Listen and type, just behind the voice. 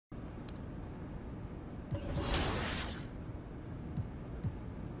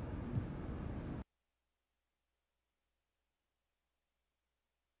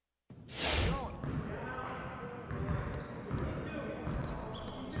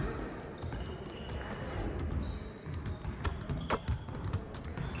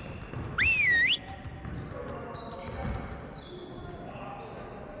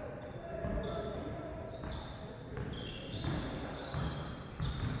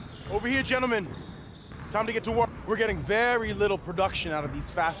Over here, gentlemen. Time to get to work. We're getting very little production out of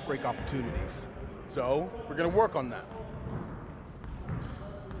these fast break opportunities. So, we're gonna work on that.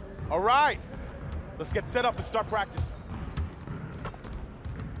 All right, let's get set up and start practice.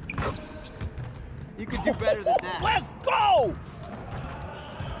 You could do better than that. Let's go!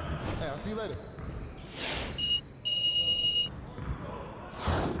 Hey, I'll see you later.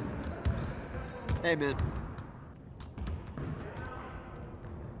 Hey, man.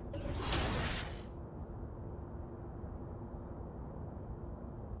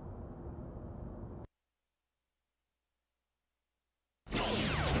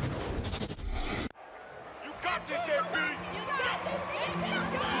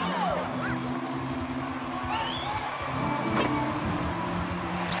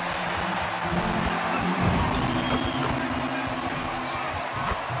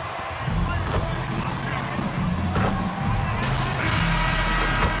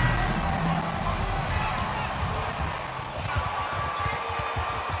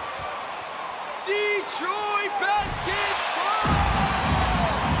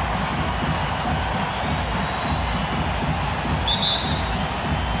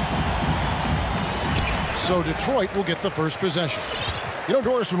 So Detroit will get the first possession. You know,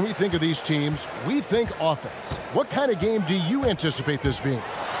 Doris, when we think of these teams, we think offense. What kind of game do you anticipate this being?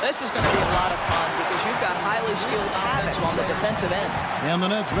 This is going to be a lot of fun because you've got highly skilled offense on the defensive end. And the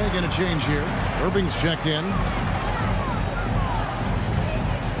Nets making a change here. Irving's checked in.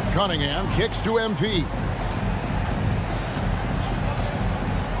 Cunningham kicks to MP.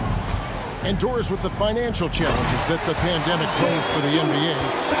 And Doris, with the financial challenges that the pandemic posed for the NBA,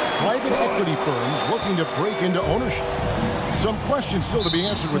 private equity firms looking to break into ownership. Some questions still to be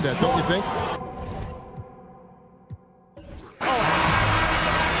answered with that, don't you think?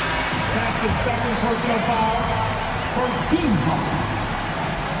 That's the second personal foul. First team foul.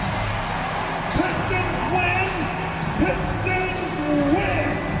 Pistons win! Pistons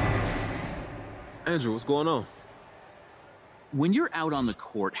win! Andrew, what's going on? When you're out on the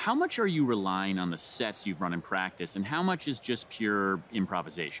court, how much are you relying on the sets you've run in practice, and how much is just pure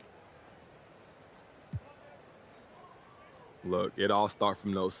improvisation? Look, it all starts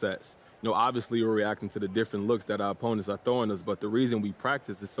from those sets. You know, obviously we're reacting to the different looks that our opponents are throwing us, but the reason we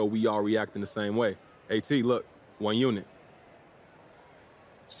practice is so we all react in the same way. AT, look, one unit.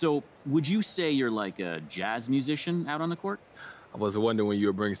 So, would you say you're like a jazz musician out on the court? I was wondering when you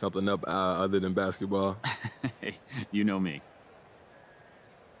would bring something up other than basketball. Hey, you know me.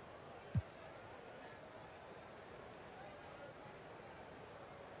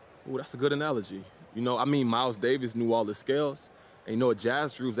 Ooh, that's a good analogy. You know, I mean, Miles Davis knew all the scales. And, you know,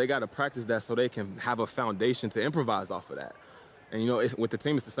 jazz groups, they got to practice that so they can have a foundation to improvise off of that. And, you know, with the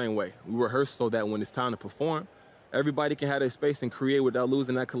team, it's the same way. We rehearse so that when it's time to perform, everybody can have their space and create without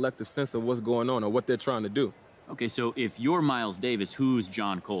losing that collective sense of what's going on or what they're trying to do. Okay, so if you're Miles Davis, who's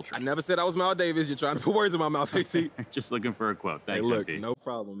John Coltrane? I never said I was Miles Davis. You're trying to put words in my mouth, AT. Just looking for a quote. Thanks, hey, look, MP. no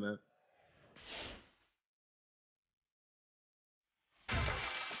problem, man.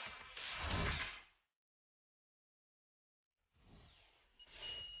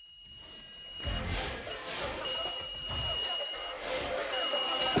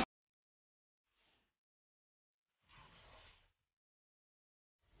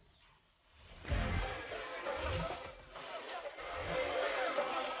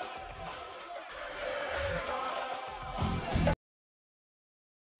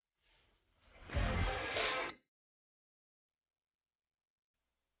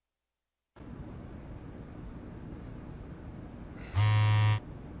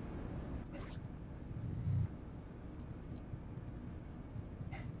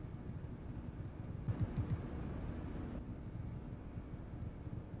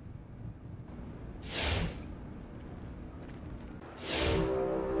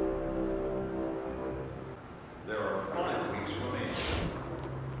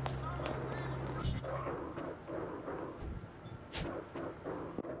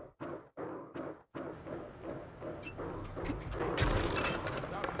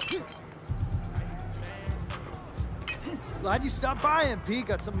 Glad you stopped by, MP.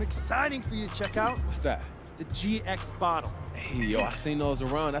 Got something exciting for you to check out. What's that? The GX bottle. Hey, yo, I seen those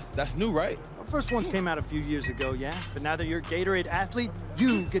around. That's new, right? Well, first ones came out a few years ago, yeah? But now that you're a Gatorade athlete,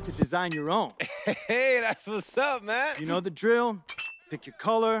 you get to design your own. Hey, that's what's up, man. You know the drill. Pick your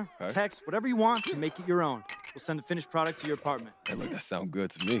color, text, whatever you want, and make it your own. We'll send the finished product to your apartment. Hey, look, that sounds good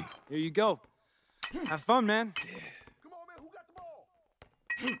to me. Here you go. Have fun, man. Yeah. Come on, man. Who got the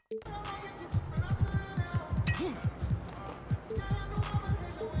ball?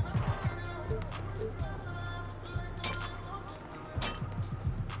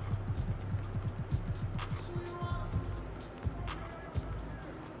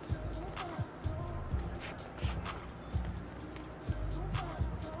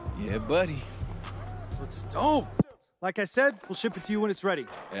 Yeah, buddy. Looks dope. Like I said, we'll ship it to you when it's ready.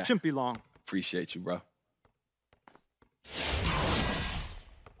 Yeah. Shouldn't be long. Appreciate you, bro.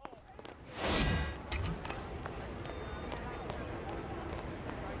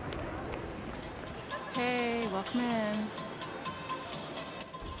 Hey, welcome in.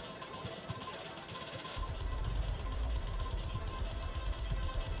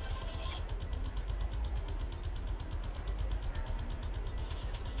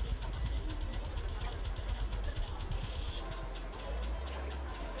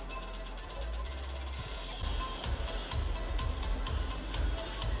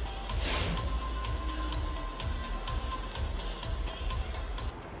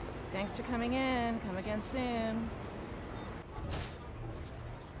 Thanks for coming in. Come again soon.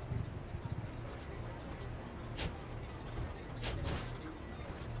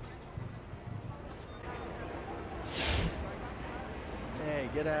 Hey,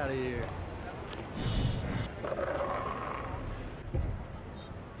 get out of here.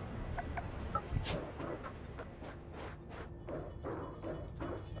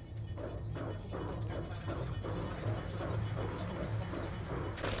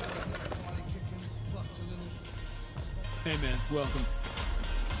 Hey man, welcome.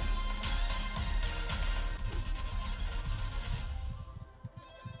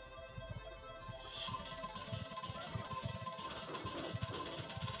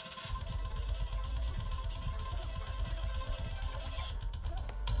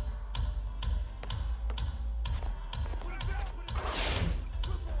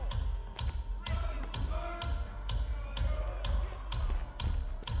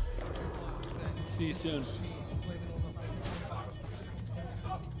 See you soon.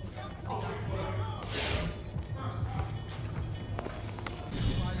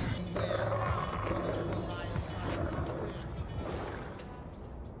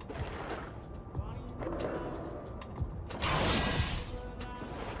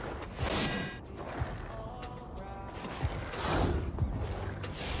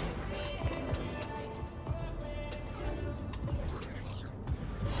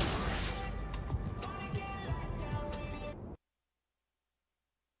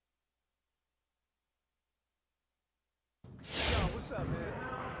 What's up, man?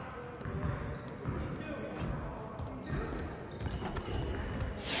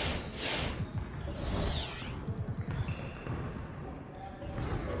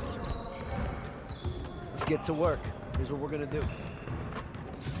 Let's get to work. Here's what we're gonna do.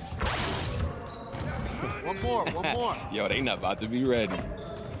 One more. Yo, they not about to be ready.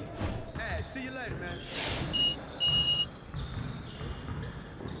 Hey, see you later, man.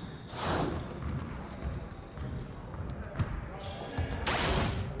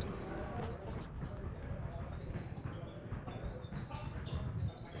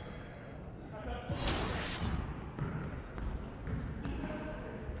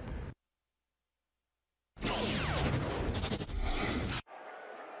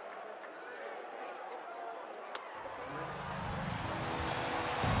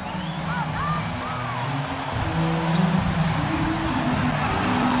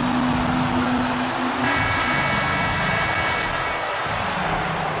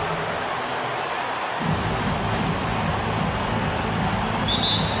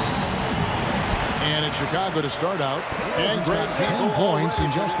 Chicago to start out, and grabbed 10 points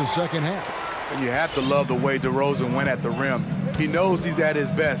in just the second half. And you have to love the way DeRozan went at the rim. He knows he's at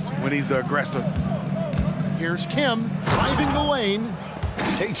his best when he's the aggressor. Here's Kim driving the lane.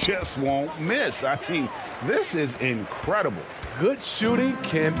 They just won't miss. I mean, this is incredible. Good shooting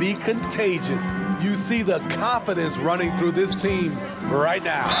can be contagious. You see the confidence running through this team right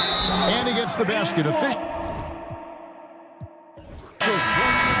now. And he gets the basket.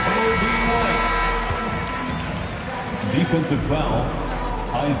 Defensive foul,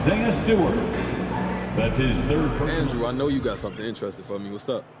 Isaiah Stewart. That's his third. Andrew, I know you got something interesting for me. What's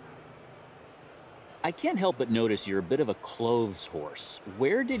up? I can't help but notice you're a bit of a clothes horse.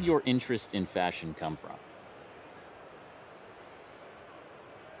 Where did your interest in fashion come from?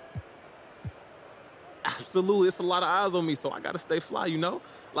 Absolutely. It's a lot of eyes on me, so I got to stay fly, you know?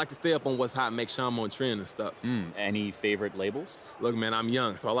 I like to stay up on what's hot, make sure I'm on trend and stuff. Any favorite labels? Look, man, I'm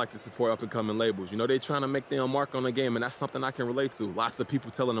young, so I like to support up-and-coming labels. You know, they're trying to make their own mark on the game, and that's something I can relate to. Lots of people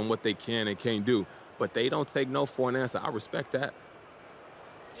telling them what they can and can't do, but they don't take no for an answer. I respect that.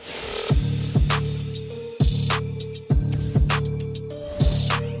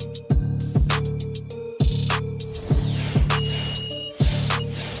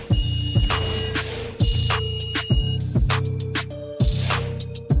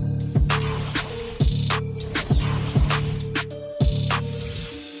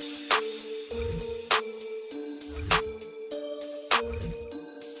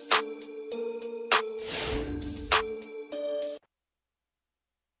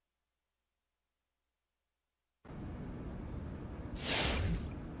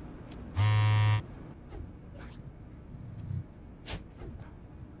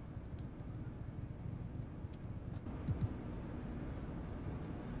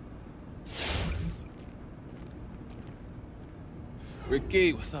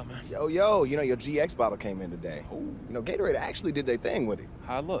 Ricky, what's up, man? Yo, you know, your GX bottle came in today. You know, Gatorade actually did their thing with it.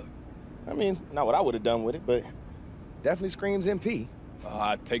 How I look? I mean, not what I would have done with it, but definitely screams MP.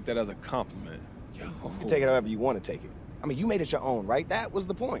 I take that as a compliment. Yo. You can take it however you want to take it. I mean, you made it your own, right? That was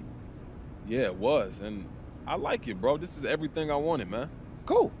the point. Yeah, it was, and I like it, bro. This is everything I wanted, man.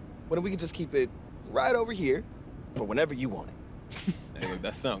 Cool. Well, then we can just keep it right over here for whenever you want it. Hey, look,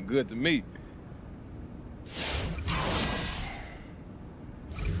 that sounds good to me.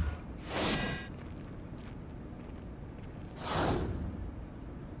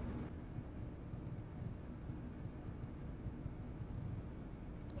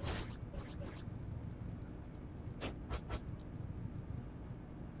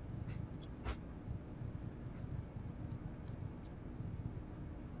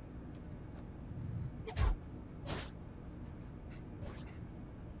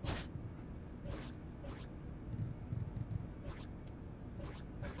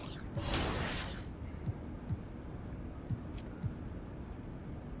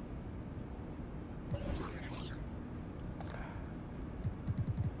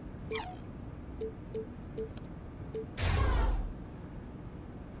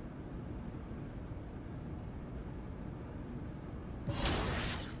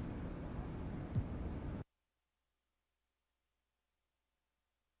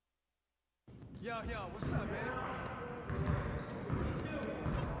 Yo, what's up, man?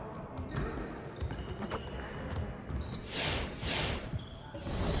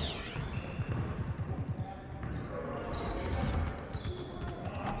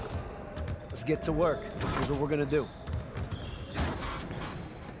 Let's get to work. Here's what we're gonna do.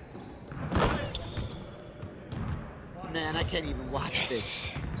 Man, I can't even watch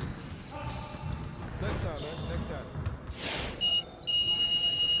this. Next time, man. Next time.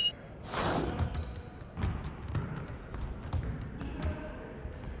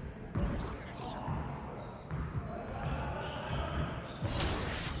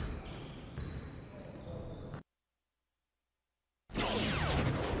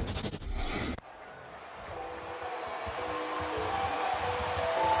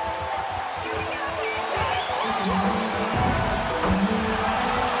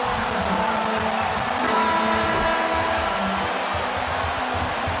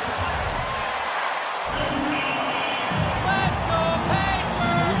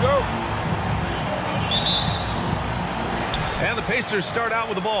 And the Pacers start out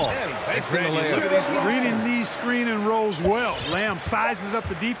with the ball. Thanks, Randy. Look at these reading these screen and rolls well. Lamb sizes up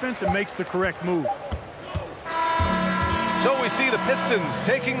the defense and makes the correct move. So we see the Pistons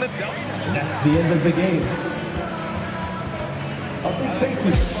taking the W. That's the end of the game. A big thank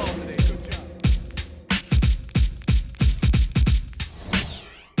you.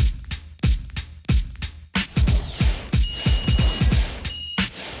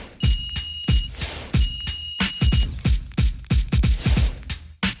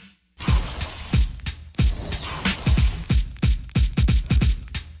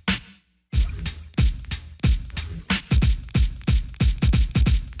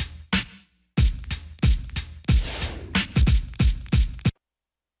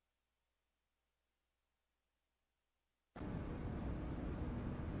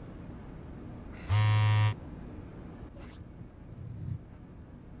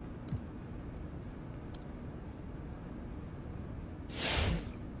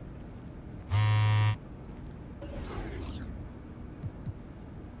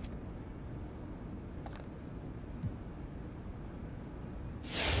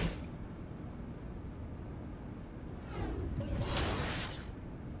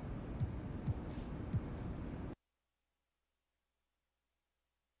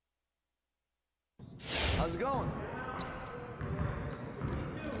 How's it going?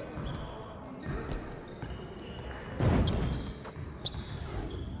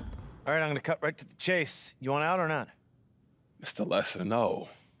 All right, I'm gonna cut right to the chase. You want out or not? Mr. Lesser, no.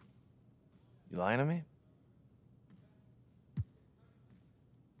 You lying to me?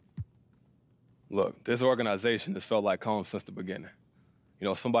 Look, this organization has felt like home since the beginning. You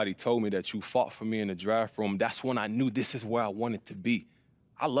know, somebody told me that you fought for me in the draft room. That's when I knew this is where I wanted to be.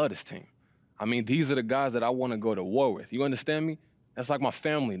 I love this team. I mean, these are the guys that I want to go to war with. You understand me? That's like my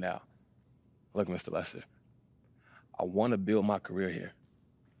family now. Look, Mr. Lesser, I want to build my career here.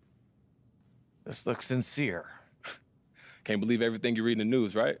 This looks sincere. Can't believe everything you read in the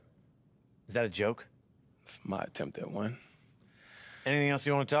news, right? Is that a joke? It's my attempt at one. Anything else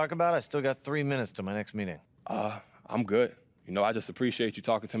you want to talk about? I still got 3 minutes to my next meeting. I'm good. You know, I just appreciate you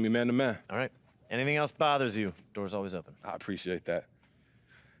talking to me man to man. All right. Anything else bothers you? Door's always open. I appreciate that.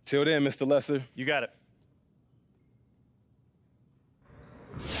 Till then, Mr. Lesser. You got it.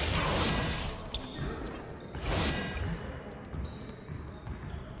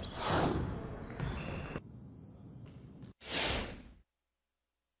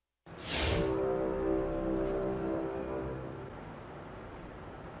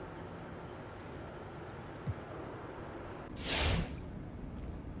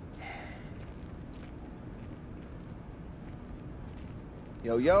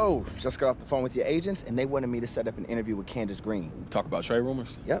 Yo, just got off the phone with your agents, and they wanted me to set up an interview with Candace Green. Talk about trade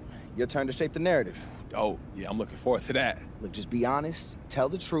rumors? Yep, your turn to shape the narrative. Oh, yeah, I'm looking forward to that. Look, just be honest, tell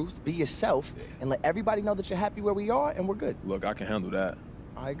the truth, be yourself, and let everybody know that you're happy where we are, and we're good. Look, I can handle that.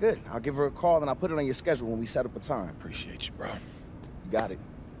 All right, good. I'll give her a call, and I'll put it on your schedule when we set up a time. Appreciate you, bro. You got it.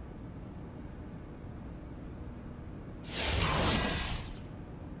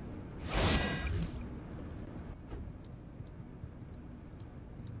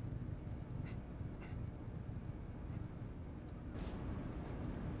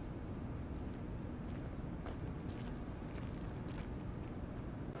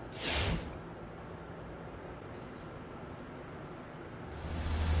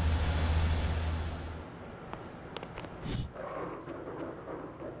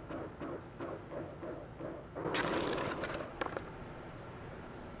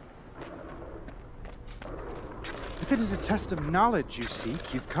 If it is a test of knowledge you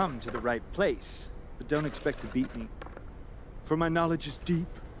seek, you've come to the right place. But don't expect to beat me. For my knowledge is deep,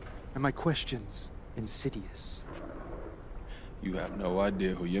 and my questions insidious. You have no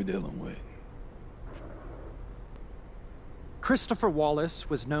idea who you're dealing with. Christopher Wallace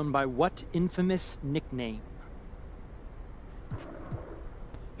was known by what infamous nickname?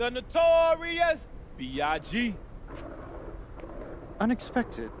 The notorious B.I.G.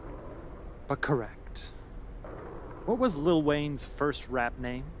 Unexpected, but correct. What was Lil Wayne's first rap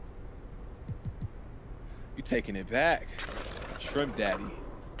name? You taking it back. Shrimp Daddy.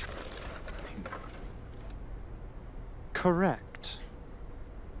 Correct.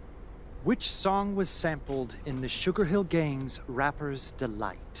 Which song was sampled in the Sugar Hill Gang's Rapper's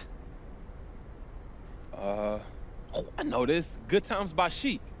Delight? Oh, I know this. Good Times by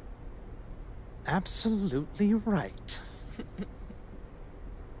Chic. Absolutely right.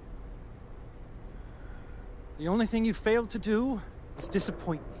 The only thing you failed to do is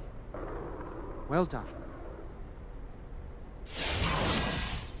disappoint me. Well done.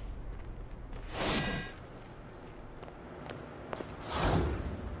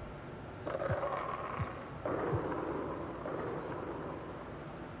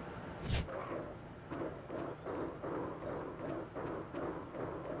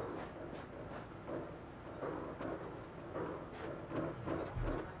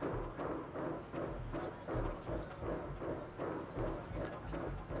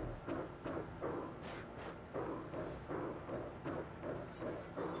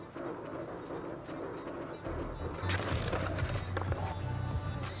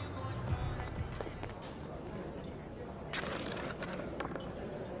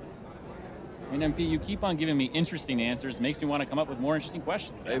 I mean, MP, you keep on giving me interesting answers. Makes me want to come up with more interesting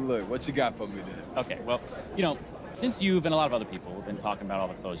questions. Hey, look, what you got for me then? Okay, well, you know, since you've and a lot of other people have been talking about all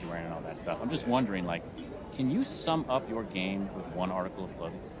the clothes you're wearing and all that stuff, I'm just wondering, like, can you sum up your game with one article of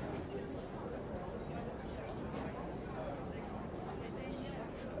clothing?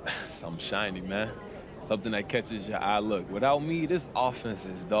 Something shiny, man. Something that catches your eye. Look, without me, this offense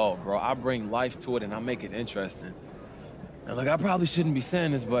is dull, bro. I bring life to it and I make it interesting. And look, I probably shouldn't be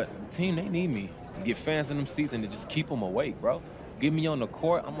saying this, but the team, they need me to get fans in them seats and to just keep them awake, bro. Get me on the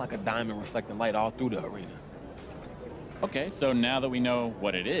court, I'm like a diamond reflecting light all through the arena. Okay, so now that we know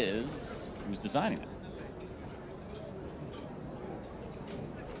what it is, who's designing it?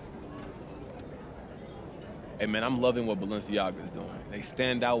 Hey, man, I'm loving what Balenciaga's doing. They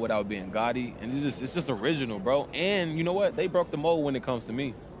stand out without being gaudy, and it's just original, bro. And you know what? They broke the mold when it comes to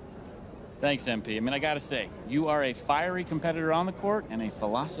me. Thanks, MP. I mean, I gotta say, you are a fiery competitor on the court and a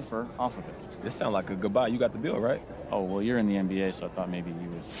philosopher off of it. This sounds like a goodbye. You got the bill, right? Oh, well, you're in the NBA, so I thought maybe you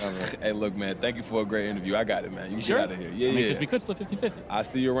would cover it. Hey, look, man, thank you for a great interview. I got it, man. You sure? get out of here. Yeah, I mean, yeah. because we could split 50-50. I'll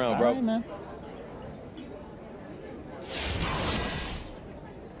see you around, bro. All right, man.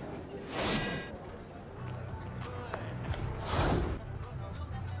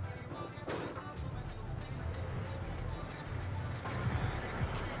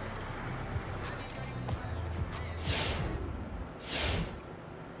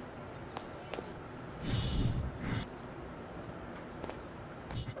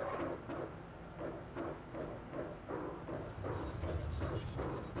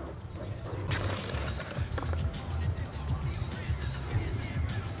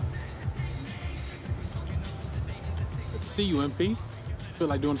 See you, MP. Feel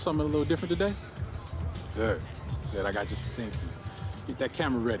like doing something a little different today? Good. Good. I got just a thing for you. Get that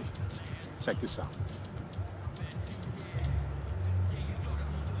camera ready. Check this out.